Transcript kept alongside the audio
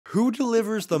Who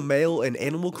delivers the mail in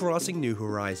Animal Crossing New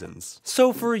Horizons?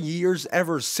 So for years,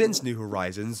 ever since New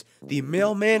Horizons, the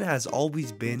mailman has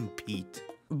always been Pete.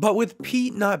 But with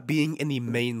Pete not being in the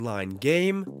mainline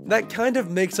game, that kind of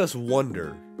makes us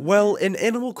wonder. Well, in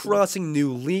Animal Crossing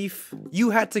New Leaf,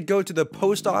 you had to go to the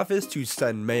post office to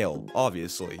send mail,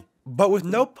 obviously. But with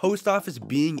no post office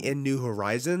being in New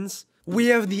Horizons, we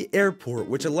have the airport,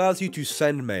 which allows you to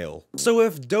send mail. So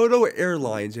if Dodo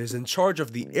Airlines is in charge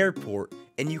of the airport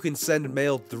and you can send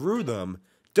mail through them,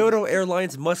 Dodo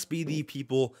Airlines must be the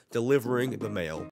people delivering the mail.